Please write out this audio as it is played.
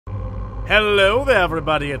Hello there,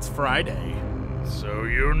 everybody. It's Friday. So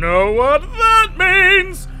you know what that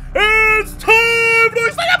means. It's time for the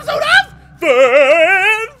next episode of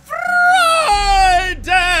Fun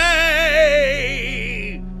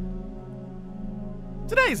Friday!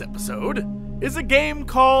 Today's episode is a game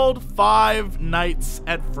called Five Nights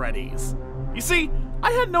at Freddy's. You see,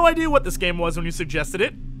 I had no idea what this game was when you suggested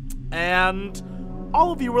it, and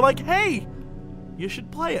all of you were like, hey, you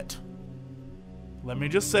should play it. Let me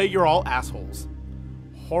just say you're all assholes.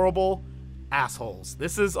 Horrible assholes.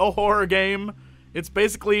 This is a horror game. It's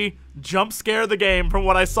basically jump scare the game from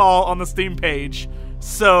what I saw on the Steam page.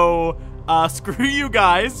 So, screw you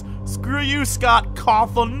guys. Screw you, Scott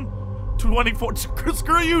Cawthon.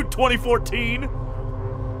 Screw you, 2014.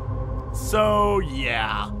 So,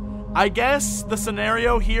 yeah. I guess the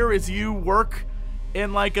scenario here is you work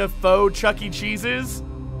in like a faux Chuck E. Cheese's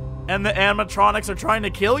and the animatronics are trying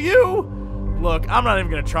to kill you? Look, I'm not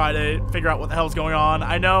even gonna try to figure out what the hell's going on.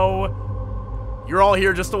 I know you're all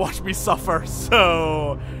here just to watch me suffer,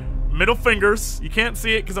 so middle fingers. You can't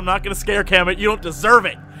see it because I'm not gonna scare cam it. You don't deserve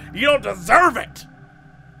it. You don't deserve it.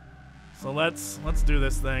 So let's do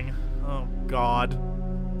this thing. Oh God.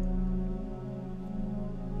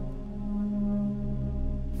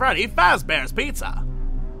 Freddy Fazbear's Pizza.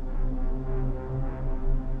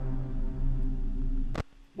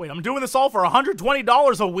 Wait, I'm doing this all for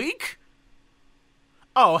 $120 a week?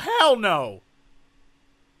 Oh, hell no!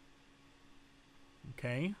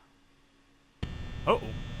 Okay. Uh-oh.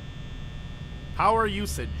 Power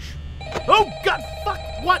usage. Oh, God, fuck,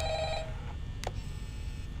 what?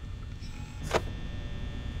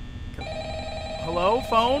 Hello,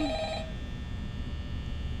 phone?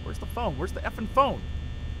 Where's the phone? Where's the effing phone?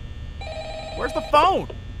 Where's the phone?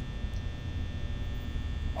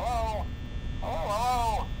 Hello?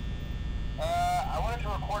 Hello? I wanted to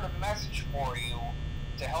record a message for you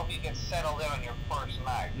to help you get settled in on your first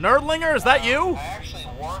night. Nerdlinger, is that you? I actually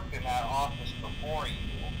worked in that office before you.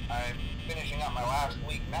 I'm finishing up my last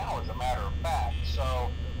week now, as a matter of fact,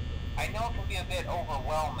 so I know it can be a bit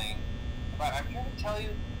overwhelming, but I'm here to tell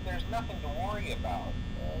you there's nothing to worry about.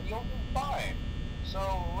 You'll be fine.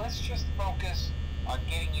 So let's just focus on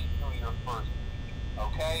getting you through your first week,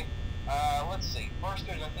 okay? Let's see. First,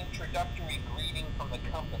 there's an introductory greeting from the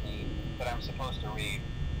company that I'm supposed to read.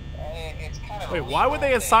 It's kind of Wait, why would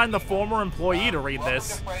they assign the former employee to read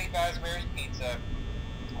this? Welcome to Freddy Fazbear's Pizza,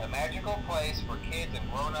 a magical place for kids and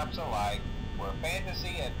grown-ups alike, where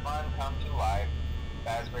fantasy and fun come to life.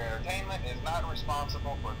 Fazbear Entertainment is not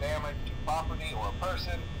responsible for damage to property or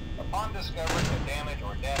person. Upon discovery that damage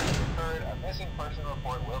or death has occurred, a missing person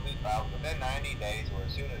report will be filed within 90 days or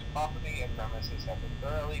as soon as property and premises have been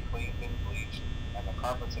thoroughly cleaned and bleached and the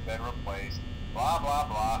carpets have been replaced. Blah, blah,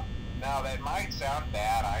 blah. Now, that might sound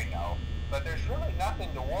bad, I know, but there's really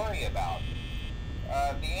nothing to worry about.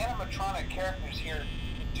 The animatronic characters here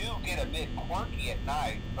do get a bit quirky at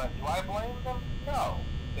night, but do I blame them? No.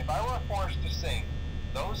 If I were forced to sing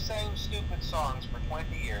those same stupid songs for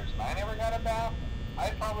 20 years and I never got a bath,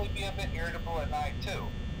 I'd probably be a bit irritable at night, too.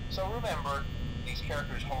 So remember, these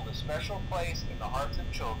characters hold a special place in the hearts of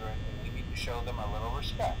children, and we need to show them a little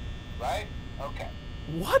respect, right? Okay.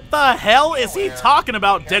 What the hell is he talking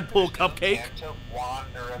about, Deadpool Cupcake?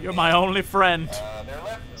 You're my only friend. They're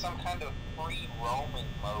left in some kind of free roaming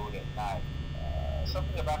mode at night.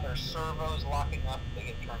 Something about their servos locking up if they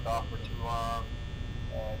get turned off for too long.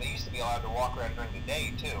 They used to be allowed to walk around during the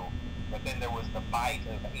day, too. But then there was the bite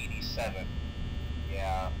of 87.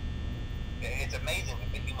 Yeah. It's amazing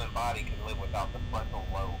that the human body can live without the frontal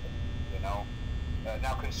lobe, you know?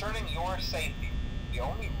 Now, concerning your safety, the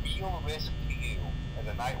only real risk to you as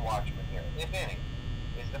a night watchman here, if any,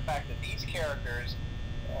 is the fact that these characters,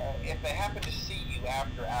 if they happen to see you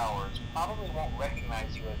after hours, probably won't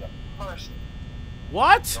recognize you as a person.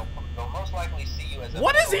 What? They'll most likely see you as a...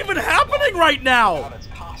 What is even happening right now? Without its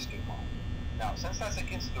costume on. Now, since that's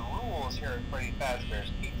against the rules here at Freddy Fazbear's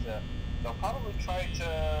Pizza, they'll probably try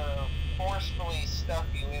to forcefully stuff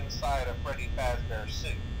you inside a Freddy Fazbear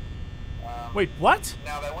suit. Wait, what?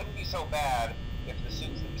 Now, that wouldn't be so bad if the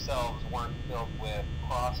suits themselves weren't filled with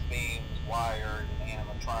cross beams, wires, and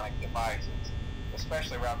animatronic devices,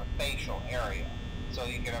 especially around the facial area. So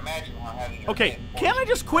you can imagine how having your... Okay, can't I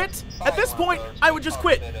just quit? At this point, I would just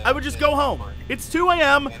quit. I would just go home. It's 2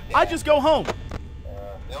 a.m. I just go home.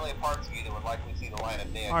 The only parts of you that would likely see the light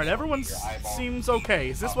of day... Alright, everyone seems okay.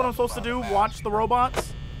 Is this what I'm supposed to do? Watch the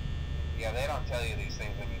robots? Yeah, they don't tell you these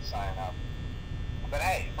things when you sign up. But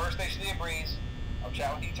hey, first station of the breeze. I'll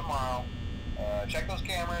chat with you tomorrow. Check those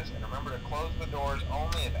cameras, and remember to close the doors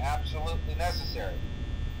only if absolutely necessary.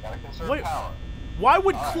 Gotta conserve power. Why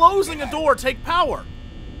would closing a door take power?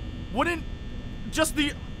 Wouldn't just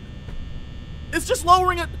the... It's just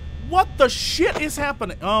lowering it. What the shit is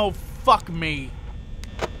happening? Oh, fuck me.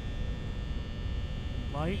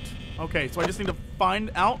 Light. Okay, so I just need to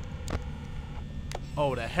find out.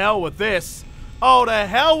 Oh, to hell with this. Oh, to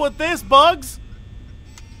hell with this, Bugs.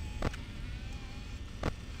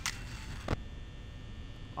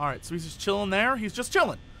 Alright, so he's just chilling there. He's just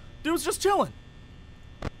chilling. Dude's just chilling.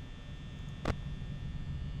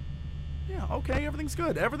 Yeah, okay, everything's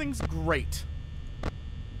good. Everything's great.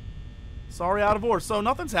 Sorry, out of order. So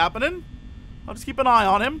nothing's happening. I'll just keep an eye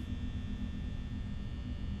on him.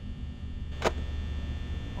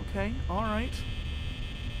 Okay, alright.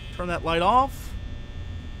 Turn that light off.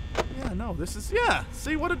 Yeah, no, this is... Yeah,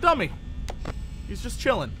 see, what a dummy. He's just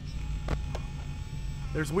chilling.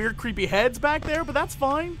 There's weird, creepy heads back there, but that's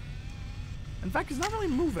fine. In fact, he's not really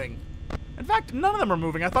moving. In fact, none of them are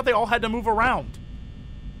moving. I thought they all had to move around.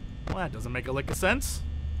 Well, that doesn't make a lick of sense.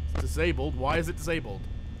 It's disabled. Why is it disabled?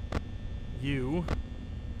 You.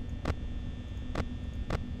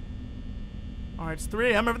 Alright, it's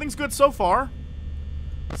 3 a.m. Everything's good so far.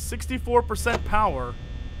 64% power.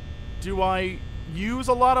 Do I use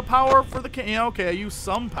a lot of power for the... Yeah, okay, I use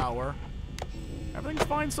some power. Everything's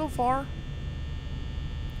fine so far.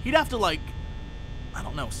 He'd have to, like, I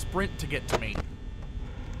don't know, sprint to get to me.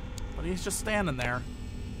 But he's just standing there,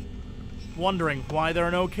 wondering why there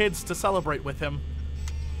are no kids to celebrate with him.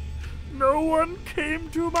 No one came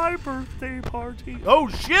to my birthday party. Oh,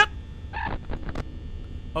 shit!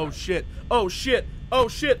 Oh, shit. Oh, shit. Oh,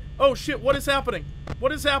 shit. Oh, shit. What is happening?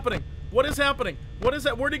 What is happening? What is happening? What is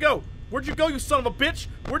that? Where'd he go? Where'd you go, you son of a bitch?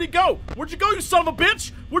 Where'd he go? Where'd you go, you son of a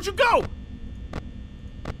bitch? Where'd you go?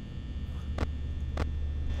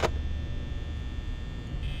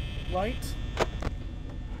 Light.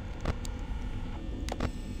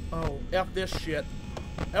 Oh, F this shit.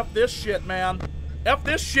 F this shit, man. F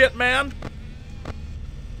this shit, man.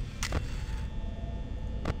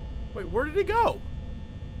 Wait, where did he go?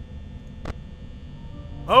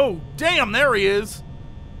 Oh, damn, there he is.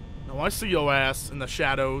 No, I see your ass in the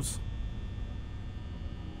shadows.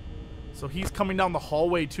 So he's coming down the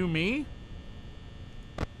hallway to me?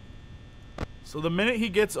 So the minute he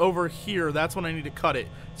gets over here, that's when I need to cut it.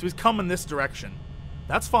 So he's coming this direction.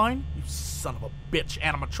 That's fine. You son of a bitch,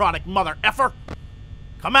 animatronic mother effer.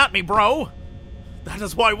 Come at me, bro. That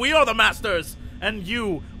is why we are the masters, and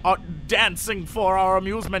you are dancing for our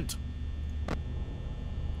amusement.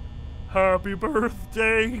 Happy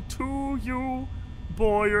birthday to you,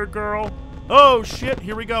 boy or girl. Oh, shit.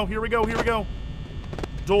 Here we go. Here we go. Here we go.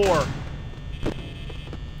 Door.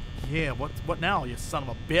 Yeah, what now, you son of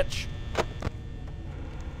a bitch?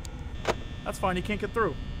 That's fine, he can't get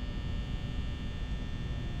through.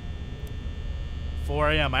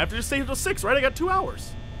 4 a.m. I have to just stay until 6, right? I got 2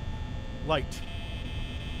 hours. Light.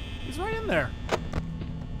 He's right in there.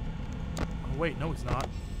 Oh, wait, no, he's not.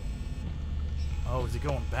 Oh, is he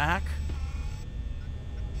going back?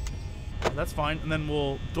 Oh, that's fine. And then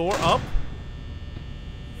we'll door up.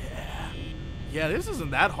 Yeah. Yeah, this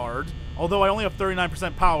isn't that hard. Although I only have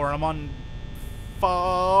 39% power. I'm on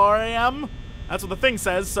 4 a.m. That's what the thing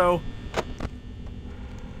says, so...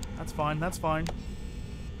 That's fine, that's fine.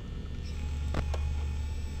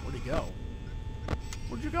 Where'd he go?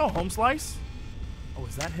 Where'd you go, Home Slice? Oh,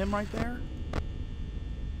 is that him right there?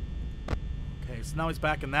 Okay, so now he's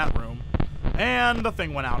back in that room. And the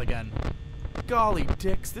thing went out again. Golly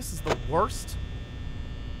dicks, this is the worst.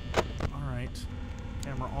 Alright.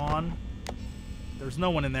 Camera on. There's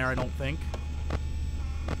no one in there, I don't think.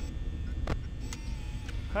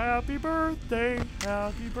 Happy birthday,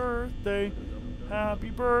 happy birthday. Happy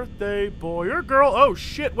birthday, boy or girl. Oh,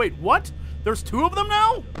 shit. Wait, what? There's 2 of them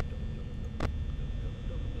now?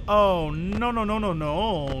 Oh, no, no, no, no,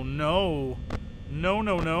 no, no. No,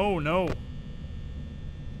 no, no, no.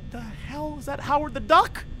 The hell? Is that Howard the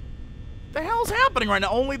Duck? The hell's happening right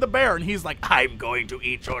now? Only the bear. And he's like, I'm going to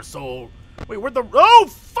eat your soul. Wait, where'd the... Oh,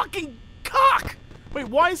 fucking cock! Wait,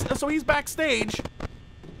 why is... So he's backstage.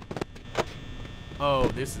 Oh,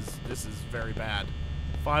 this is very bad.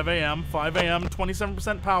 5 a.m., 5 a.m.,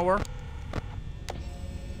 27% power.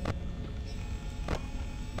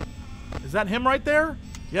 Is that him right there?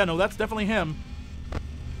 Yeah, no, that's definitely him.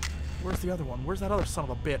 Where's the other one? Where's that other son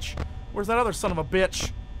of a bitch? Where's that other son of a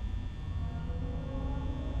bitch?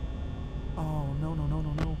 Oh, no, no, no,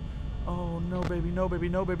 no, no. Oh, no, baby, no, baby,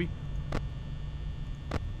 no, baby.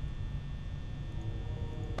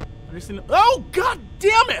 I just need to... Oh, god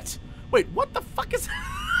damn it! Wait, what the fuck is...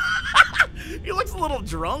 He looks a little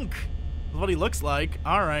drunk. Is what he looks like.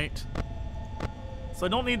 Alright. So I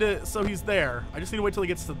don't need to... So he's there. I just need to wait till he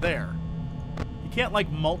gets to there. He can't, like,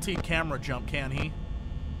 multi-camera jump, can he?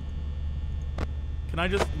 Can I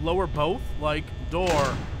just lower both? Like,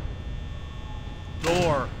 door.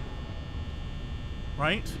 Door.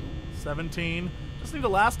 Right? 17. Just need to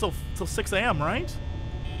last till 6 a.m., right?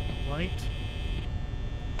 Right.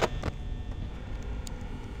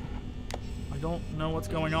 I don't know what's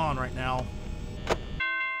going on right now.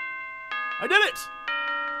 I did it!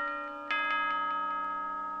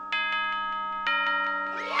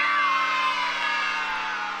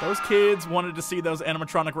 Those kids wanted to see those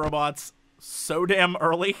animatronic robots so damn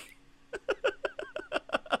early.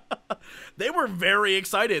 They were very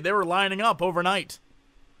excited. They were lining up overnight.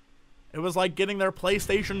 It was like getting their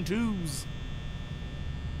PlayStation 2s.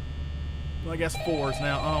 Well, I guess 4s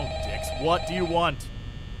now. Oh, dicks. What do you want?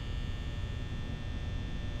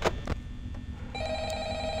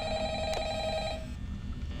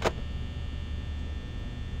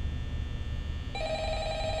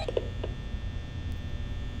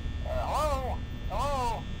 Hello?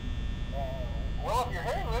 Hello? Well, if you're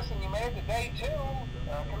hearing this and you made it to day 2,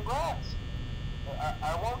 congrats.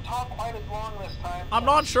 I won't talk quite as long this time. I'm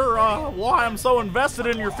not sure why I'm so invested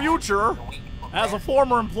in your future. As a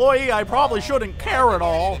former employee, I probably shouldn't care at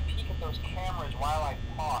all.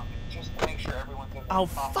 Oh,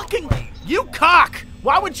 fucking... You cock!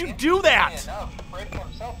 Why would you do that?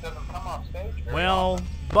 Well,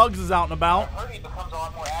 Bugs is out and about.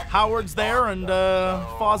 Howard's there, and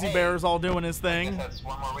Fozzie Bear's all doing his thing. That's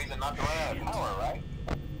one more reason not to run out of power, right?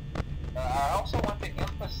 I also want to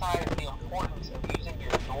emphasize the importance of using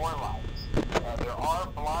your door lights. There are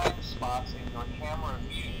blind spots in your camera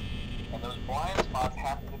view, and those blind spots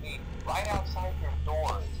happen to be right outside your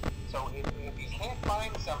doors. So if you can't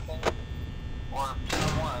find something or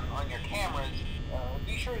someone on your cameras,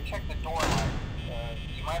 be sure to check the door light.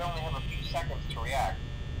 You might only have a few seconds to react.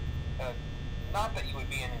 Not that you would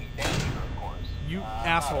be in any danger, of course. You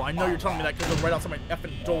asshole, I know you're telling me that because it's right outside my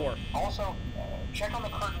effing door. Also, check on the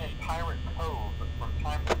curtain in Pirate Cove from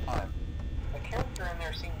time to time. The character in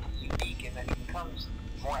there seems unique in that he becomes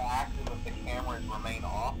more active if the cameras remain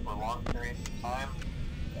off for long periods of time.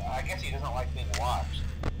 I guess he doesn't like being watched.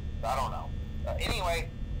 I don't know. Anyway,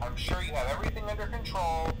 I'm sure you have everything under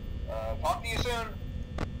control. Talk to you soon.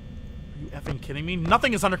 Are you effing kidding me?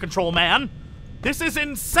 Nothing is under control, man! This is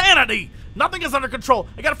insanity! Nothing is under control.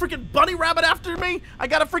 I got a freaking bunny rabbit after me. I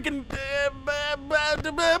got a freaking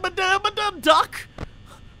duck.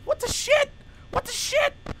 What the shit? What the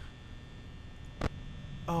shit?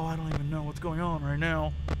 Oh, I don't even know what's going on right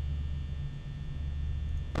now.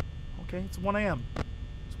 Okay, it's 1 a.m.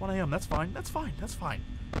 It's 1 a.m. That's fine. That's fine. That's fine.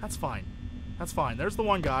 That's fine. That's fine. There's the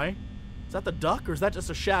one guy. Is that the duck or is that just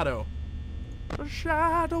a shadow? The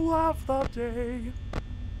shadow of the day.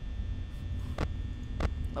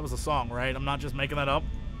 That was a song, right? I'm not just making that up.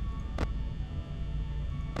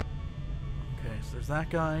 Okay, so there's that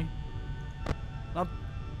guy. Now,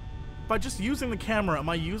 by just using the camera, am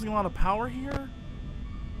I using a lot of power here?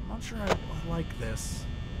 I'm not sure I like this.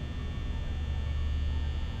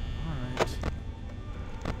 Alright.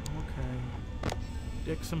 Okay.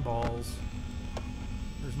 Dicks and balls.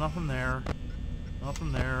 There's nothing there.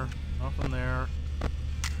 Nothing there. Nothing there.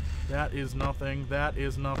 That is nothing. That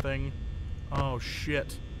is nothing. Oh,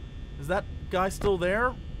 shit. Is that guy still there?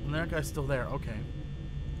 And that guy's still there. Okay.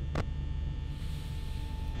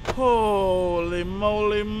 Holy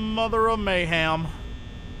moly, mother of mayhem.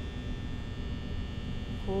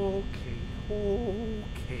 Okay.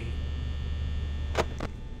 Okay.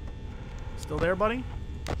 Still there, buddy?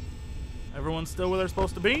 Everyone's still where they're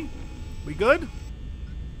supposed to be? We good?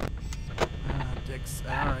 Ah, dicks.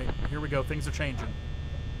 Alright, here we go. Things are changing.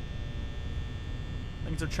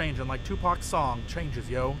 Things are changing, like Tupac's song. Changes,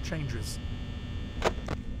 yo. Changes. Okay.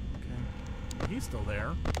 He's still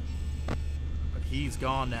there. But he's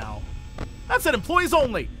gone now. That's it, employees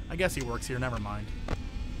only! I guess he works here, never mind.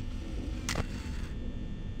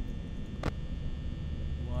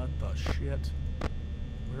 What the shit?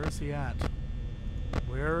 Where is he at?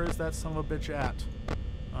 Where is that son of a bitch at?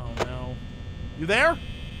 Oh no. You there?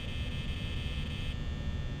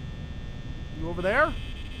 You over there?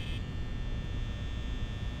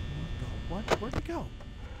 What? Where'd he go?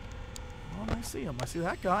 Oh, I see him. I see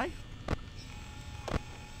that guy.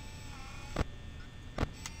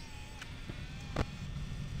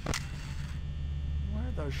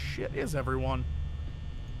 Where the shit is everyone?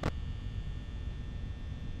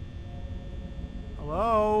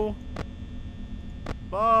 Hello?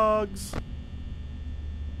 Bugs?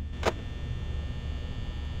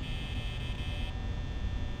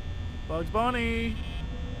 Bugs Bunny?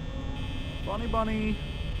 Bunny.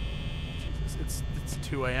 Jesus, it's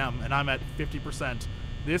 2 a.m. and I'm at 50%.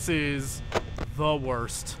 This is the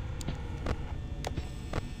worst.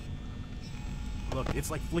 Look,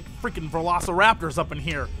 it's like freaking velociraptors up in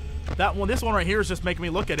here. That one, this one right here is just making me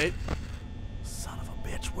look at it. Son of a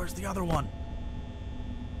bitch, where's the other one?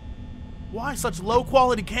 Why such low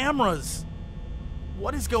quality cameras?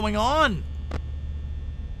 What is going on?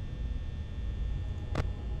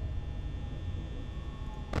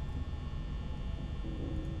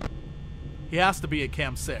 He has to be at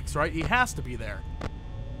Cam 6, right? He has to be there.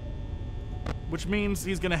 Which means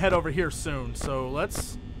he's gonna head over here soon, so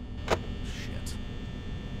let's... Shit.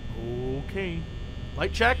 Okay.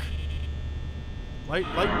 Light check. Light.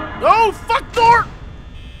 Oh, fuck, door!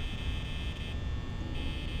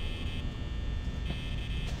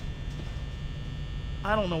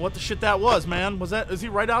 I don't know what the shit that was, man. Is he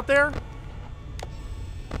right out there?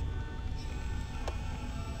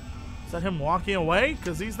 Is that him walking away?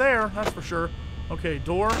 Because he's there, that's for sure. Okay,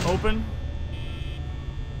 door open.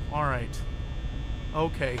 Alright.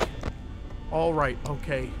 Okay. Alright,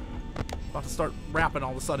 okay. About to start rapping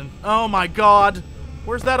all of a sudden. Oh my god!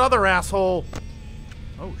 Where's that other asshole?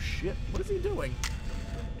 Oh shit, what is he doing?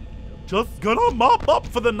 Just gonna mop up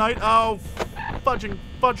for the night. Oh,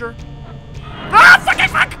 fudger. Ah, fuck!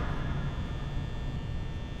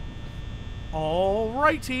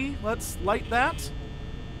 Alrighty, let's light that.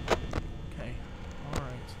 Okay,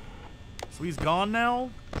 alright. So he's gone now?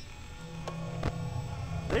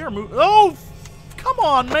 They are moving. Oh, come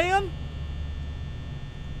on, man!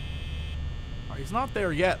 Alright, he's not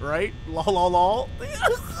there yet, right? Lol.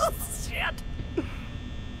 Shit!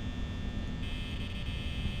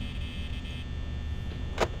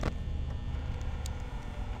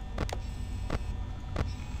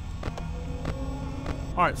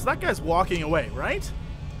 Alright, so that guy's walking away, right?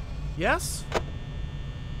 Yes?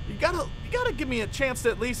 You gotta give me a chance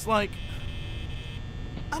to at least, like,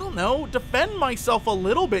 I don't know, defend myself a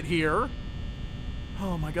little bit here.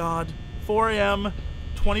 Oh my god. 4 a.m.,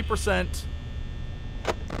 20%.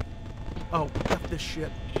 Oh, F this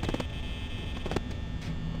shit.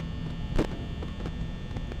 Okay,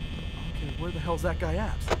 where the hell's that guy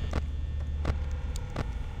at?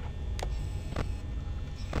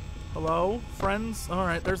 Hello? Friends?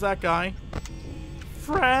 Alright, there's that guy.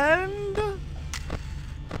 Friend?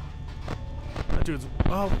 That dude's...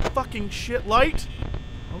 Oh, fucking shit. Light?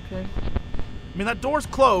 Okay. I mean, that door's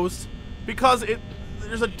closed because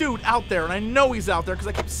there's a dude out there, and I know he's out there because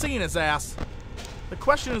I keep seeing his ass. The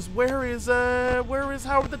question is, where is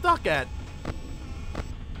Howard the Duck at?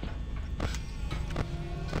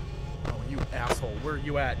 Oh, you asshole. Where are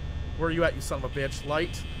you at? Where are you at, you son of a bitch?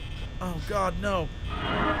 Light? Oh, God, no.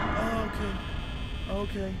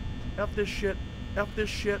 Okay. F this shit.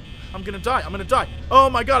 I'm gonna die. Oh,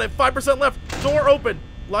 my God, I have 5% left. Door open.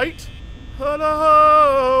 Light?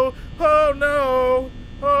 Hello? Oh,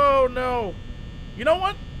 no. You know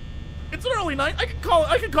what? It's an early night. I can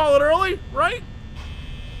call it early, right?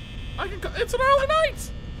 It's an early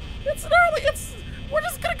night. We're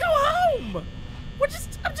just gonna go home.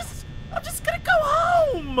 I'm just gonna go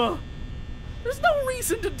home. There's no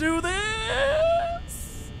reason to do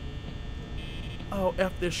this. Oh,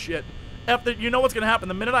 F this shit. You know what's gonna happen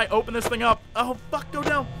the minute I open this thing up. Oh, fuck, go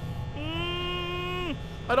down.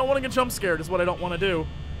 I don't want to get jump scared is what I don't want to do.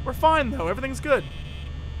 We're fine, though. Everything's good.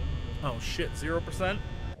 Oh, shit. 0%?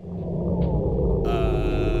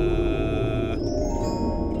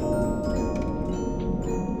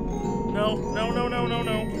 No.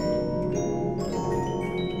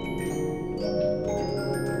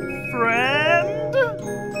 Friend?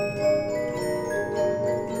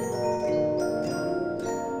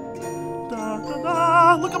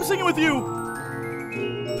 Da. Look, I'm singing with you.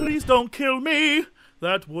 Please don't kill me.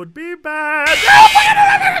 That would be bad.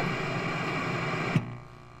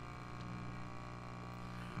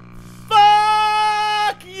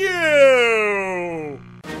 Fuck you!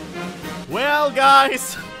 Well,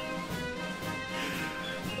 guys,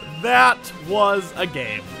 that was a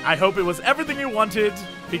game. I hope it was everything you wanted,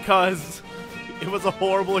 because it was a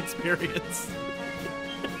horrible experience.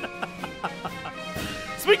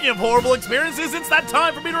 Speaking of horrible experiences, it's that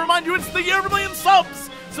time for me to remind you it's the year of 1 million subs!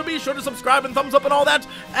 So be sure to subscribe and thumbs up and all that.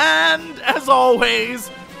 And as always,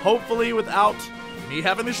 hopefully without me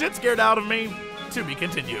having the shit scared out of me, to be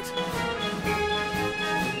continued.